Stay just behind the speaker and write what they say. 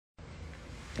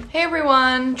Hey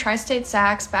everyone, Tri-State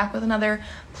Sax back with another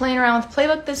Playing Around with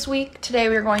Playbook this week. Today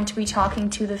we are going to be talking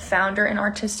to the founder and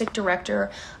artistic director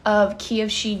of Key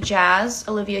of She Jazz,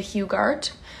 Olivia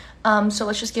Hughart. So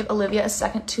let's just give Olivia a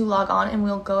second to log on and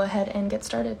we'll go ahead and get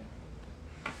started.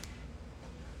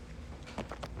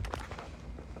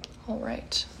 All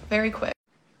right, very quick.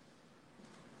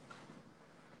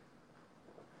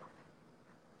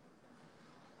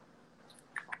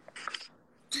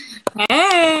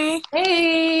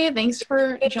 Hey, thanks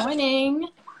for joining.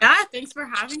 Yeah, thanks for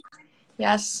having me.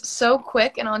 Yes, so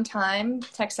quick and on time.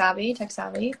 Tech savvy,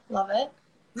 love it.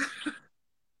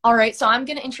 All right, so I'm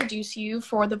going to introduce you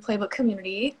for the Playbook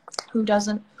community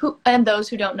and those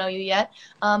who don't know you yet.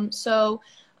 So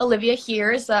Olivia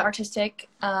here is the artistic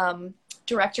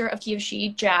director of Key of She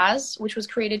Jazz, which was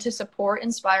created to support,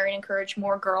 inspire, and encourage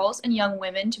more girls and young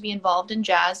women to be involved in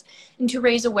jazz and to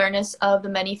raise awareness of the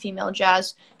many female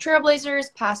jazz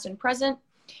trailblazers, past and present.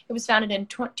 It was founded in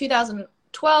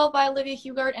 2012 by Olivia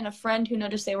Hughart and a friend who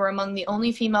noticed they were among the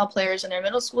only female players in their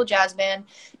middle school jazz band,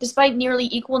 despite nearly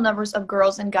equal numbers of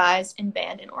girls and guys in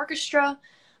band and orchestra.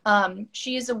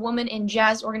 She is a woman in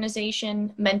jazz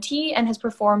organization mentee and has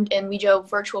performed in WIJO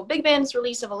Virtual Big Band's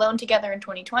release of Alone Together in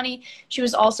 2020. She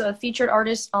was also a featured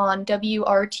artist on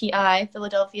WRTI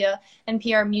Philadelphia,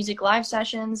 NPR Music Live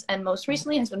Sessions, and most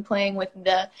recently has been playing with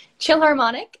the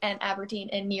NYChillharmonic and Aberdeen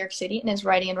in New York City and is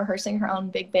writing and rehearsing her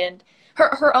own big band,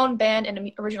 her own band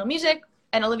and original music.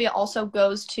 And Olivia also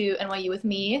goes to NYU with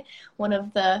me, one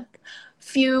of the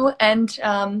few and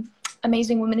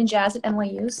amazing women in jazz at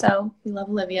NYU, so we love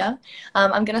Olivia.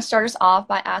 I'm going to start us off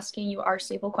by asking you our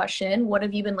staple question. What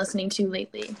have you been listening to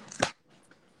lately?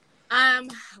 A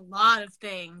lot of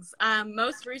things.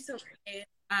 Most recently,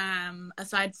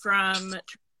 aside from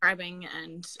transcribing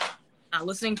and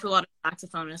listening to a lot of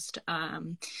saxophonists,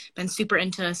 been super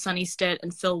into Sonny Stitt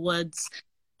and Phil Woods,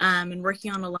 and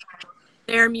working on a lot of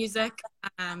their music.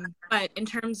 But in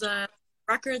terms of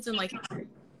records and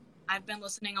I've been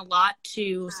listening a lot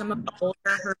to some of the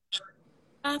older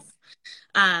stuff.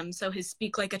 So his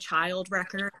Speak Like a Child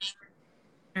record,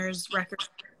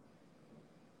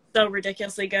 so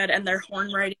ridiculously good, and their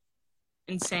horn writing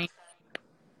insane.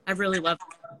 I really love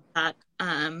that.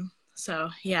 So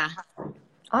yeah.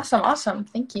 Awesome.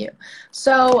 Thank you.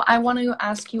 So I want to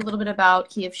ask you a little bit about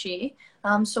Key of She.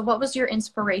 So what was your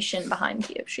inspiration behind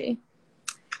Key of She?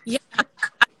 Yeah.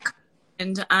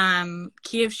 And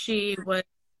Key of She was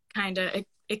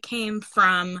it came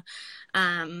from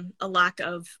a lack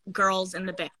of girls in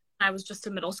the band. I was just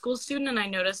a middle school student, and I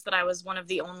noticed that I was one of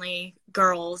the only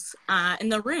girls in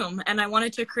the room, and I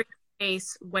wanted to create a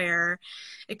space where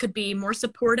it could be more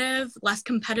supportive, less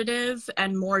competitive,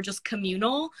 and more just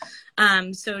communal.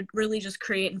 So really just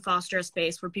create and foster a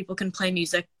space where people can play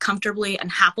music comfortably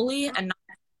and happily and not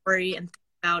worry and think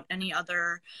about any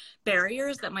other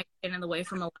barriers that might get in the way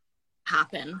from allowing it to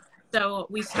happen. So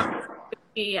we started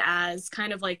as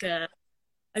kind of like a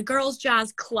girls'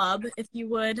 jazz club, if you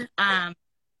would,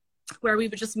 where we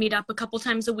would just meet up a couple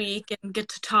times a week and get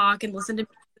to talk and listen to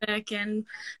music and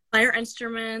play our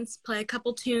instruments, play a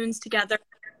couple tunes together.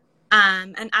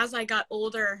 And as I got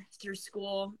older through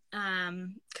school,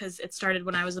 because it started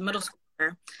when I was a middle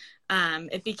schooler,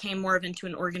 it became more of into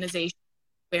an organization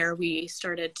where we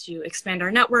started to expand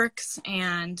our networks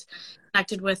and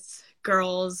connected with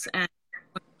girls and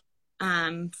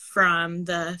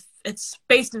it's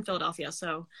based in Philadelphia,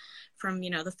 so from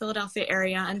the Philadelphia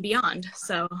area and beyond.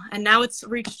 So, and now it's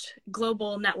reached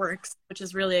global networks, which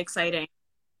is really exciting.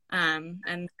 And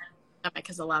the pandemic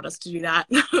has allowed us to do that,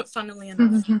 funnily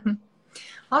enough.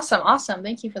 Awesome.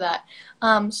 Thank you for that.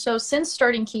 So since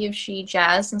starting Key of She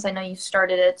Jazz, since I know you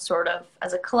started it sort of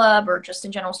as a club or just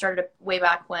in general started it way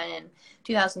back when in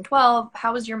 2012,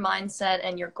 how has your mindset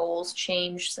and your goals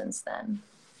changed since then?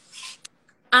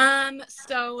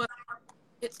 So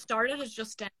it started as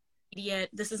just an immediate,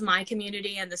 this is my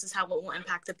community and this is how it will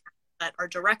impact the people that are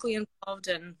directly involved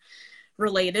and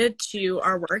related to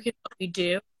our work and what we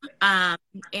do. And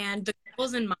the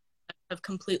goals in mind have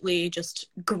completely just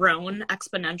grown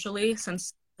exponentially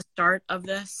since the start of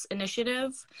this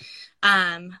initiative.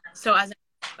 So as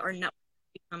our network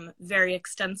become very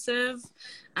extensive,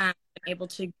 been able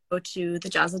to go to the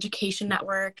Jazz Education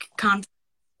Network conference,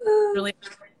 really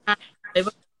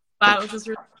which was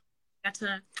really got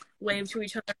to wave to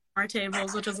each other on our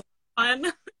tables, which was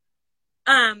fun.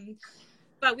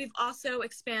 But we've also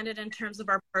expanded in terms of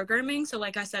our programming. So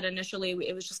like I said, initially,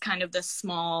 it was just kind of this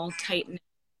small, tight-knit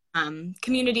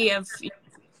community of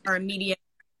our immediate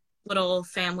little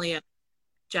family of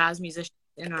jazz musicians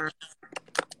in our.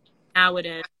 Now it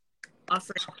is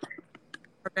offering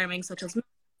programming such as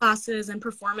classes and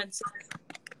performances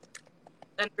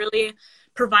and really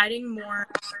providing more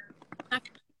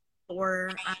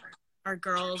for our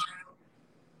girls,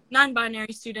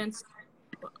 non-binary students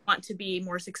who want to be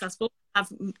more successful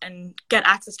and get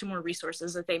access to more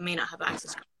resources that they may not have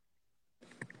access to.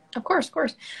 Of course, of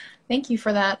course. Thank you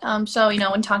for that. So,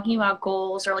 when talking about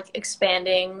goals or like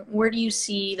expanding, where do you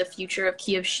see the future of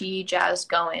Key of She Jazz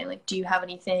going? Like, do you have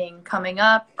anything coming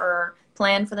up or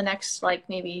planned for the next, like,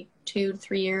 maybe 2 to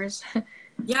 3 years?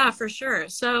 Yeah, for sure.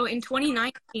 So in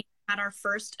 2019, we had our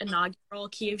first inaugural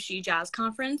Key of She Jazz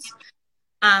Conference,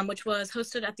 which was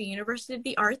hosted at the University of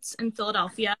the Arts in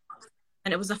Philadelphia.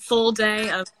 And it was a full day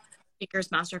of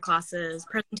speakers, master classes,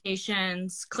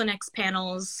 presentations, clinics,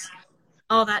 panels,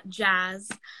 all that jazz.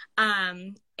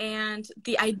 And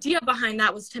the idea behind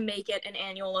that was to make it an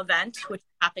annual event, which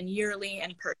happened yearly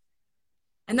in person.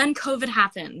 And then COVID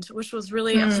happened, which was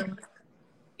really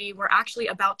we were actually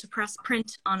about to press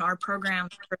print on our program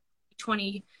for the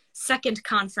 22nd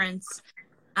conference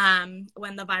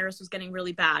when the virus was getting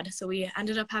really bad. So we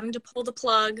ended up having to pull the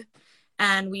plug,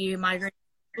 and we migrated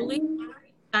virtually.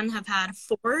 Then have had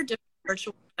 4 different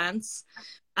virtual events,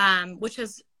 which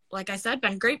has, like I said,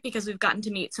 been great because we've gotten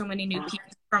to meet so many new people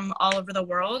from all over the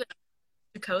world,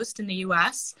 the coast in the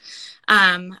US.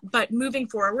 But moving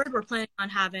forward, we're planning on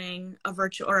having a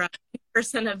virtual or a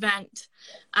in-person event,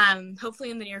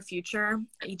 hopefully in the near future,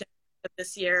 either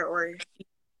this year or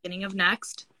beginning of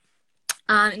next.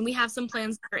 And we have some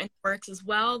plans that are in the works as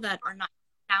well that are not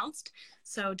announced.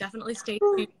 So definitely stay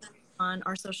tuned on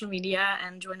our social media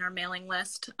and join our mailing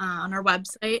list on our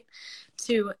website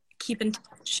to keep in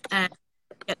touch and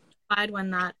get notified when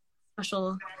that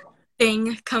special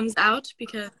thing comes out,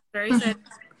 because it's very exciting.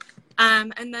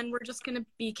 And then we're just going to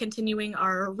be continuing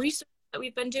our research that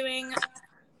we've been doing,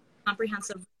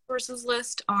 comprehensive resources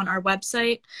list on our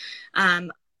website,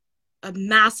 a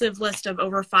massive list of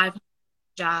over 500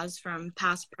 jazz from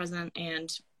past, present,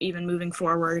 and even moving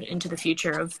forward into the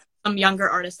future of some younger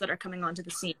artists that are coming onto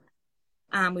the scene.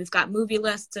 We've got movie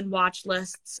lists and watch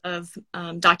lists of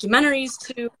documentaries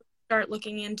to start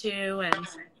looking into,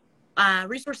 and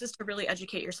resources to really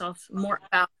educate yourself more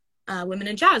about women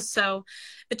in jazz. So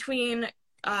between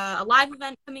a live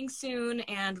event coming soon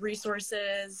and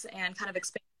resources and kind of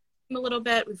expanding a little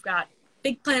bit, we've got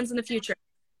big plans in the future.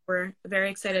 We're very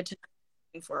excited to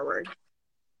move forward.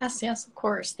 Yes, of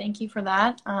course. Thank you for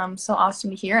that. So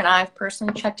awesome to hear. And I've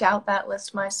personally checked out that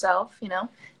list myself.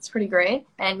 It's pretty great.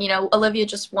 And, Olivia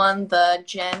just won the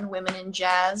Gen Women in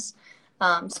Jazz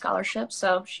scholarship.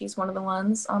 So she's one of the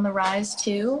ones on the rise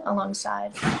too,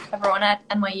 alongside everyone at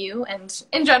NYU and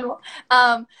in general.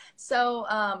 So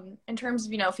in terms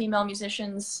of, female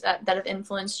musicians that have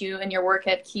influenced you in your work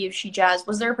at Key of She Jazz,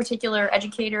 was there a particular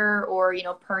educator or,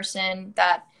 person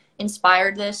that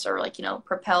inspired this or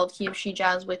propelled Key of She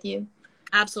Jazz with you?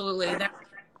 Absolutely. There are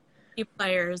a few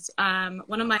players.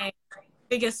 One of my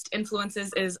biggest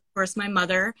influences is, of course, my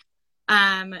mother.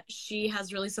 She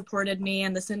has really supported me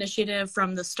in this initiative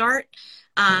from the start.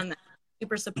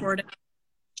 Super supportive.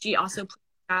 She also plays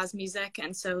jazz music,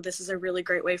 and so this is a really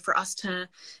great way for us to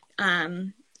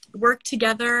work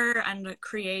together and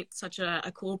create such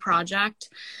a cool project.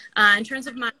 In terms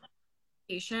of my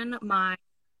education, my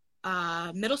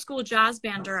middle school jazz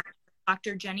band director,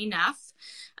 Dr. Jenny Neff,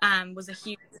 was a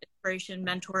huge inspiration,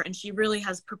 mentor, and she really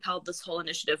has propelled this whole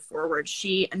initiative forward.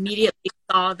 She immediately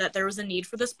saw that there was a need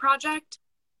for this project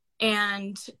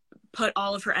and put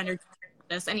all of her energy into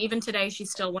this. And even today,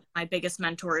 she's still one of my biggest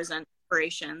mentors and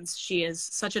inspirations. She is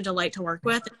such a delight to work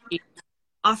with. She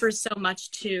offers so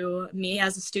much to me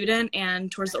as a student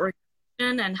and towards the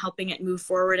organization and helping it move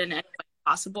forward in any way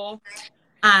possible.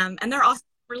 And there are also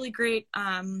really great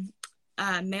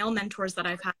male mentors that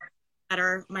I've had that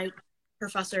are my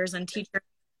professors and teachers.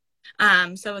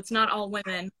 So it's not all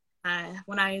women.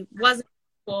 When I was in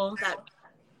school, that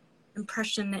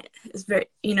impression is very,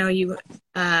 you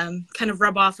kind of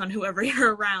rub off on whoever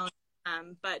you're around.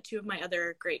 But 2 of my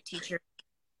other great teachers,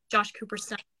 Josh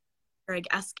Cooperstein, Greg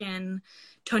Eskin,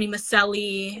 Tony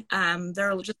Maselli,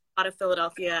 there are just a lot of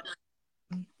Philadelphia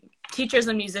teachers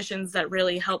and musicians that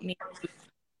really helped me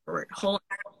forward whole.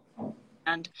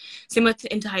 And same with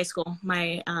into high school.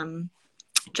 My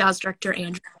jazz director,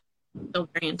 Andrew, is still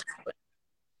very in touch with.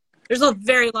 There's a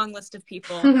very long list of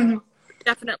people,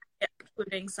 definitely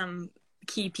including some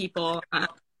key people, but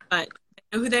I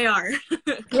know who they are.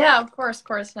 Yeah, of course.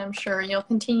 And I'm sure you'll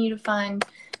continue to find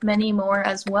many more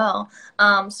as well.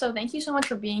 So thank you so much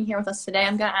for being here with us today.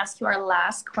 I'm going to ask you our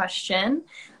last question,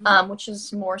 which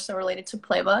is more so related to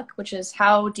Playbook, which is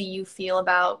how do you feel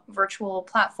about virtual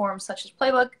platforms such as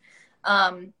Playbook?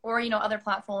 Or, other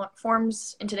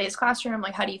platforms in today's classroom?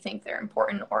 Like, how do you think they're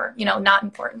important or, not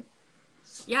important?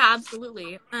 Yeah,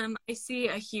 absolutely. I see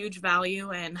a huge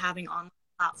value in having online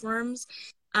platforms.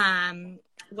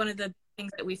 One of the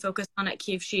things that we focus on at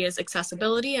Key of She is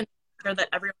accessibility and making sure that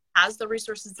everyone has the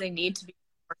resources they need to be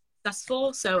more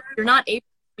successful. So if you're not able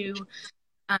to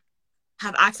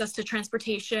have access to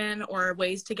transportation or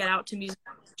ways to get out to music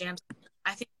jams,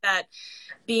 I think that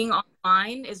being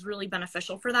online is really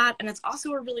beneficial for that. And it's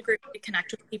also a really great way to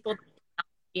connect with people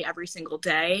every single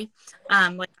day.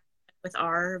 Like with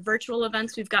our virtual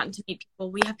events, we've gotten to meet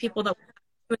people. We have people that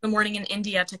in the morning in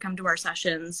India to come to our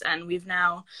sessions, and we've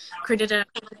now created a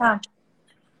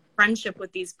friendship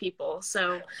with these people.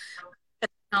 So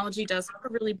technology does have a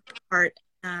really big part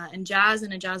in jazz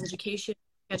and in jazz education.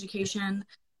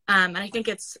 And I think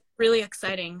it's really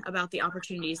exciting about the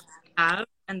opportunities that we have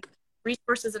and the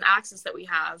resources and access that we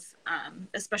have,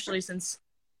 especially since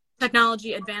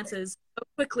technology advances so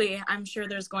quickly. I'm sure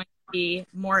there's going to be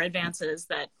more advances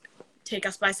that take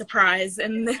us by surprise.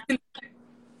 And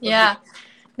yeah.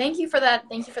 Thank you for that.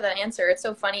 Thank you for that answer. It's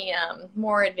so funny.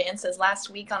 More advances. Last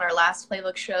week on our last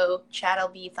Playbook show, Chad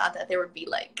LB thought that there would be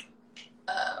like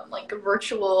a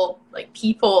virtual like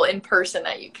people in person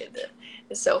that you could.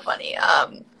 It's so funny.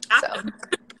 So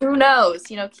who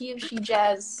knows? You know, Key of She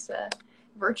Jazz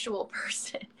virtual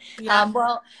person. Yeah.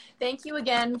 Well, thank you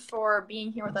again for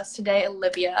being here with us today,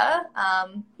 Olivia.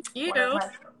 One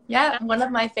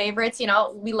of my favorites. You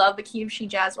know, we love the Key of She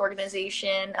Jazz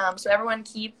organization. So everyone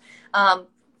keep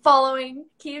following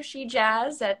Key of She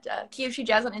Jazz at Key of She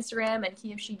Jazz on Instagram and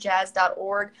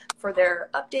keyofshejazz.org for their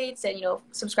updates, and, you know,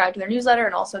 subscribe to their newsletter,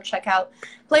 and also check out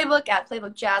Playbook at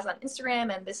Playbook Jazz on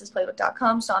Instagram and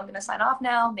thisisplaybook.com. So I'm going to sign off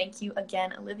now. Thank you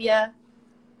again, Olivia.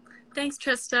 Thanks,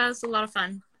 Trista. It's a lot of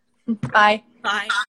fun. Bye. Bye.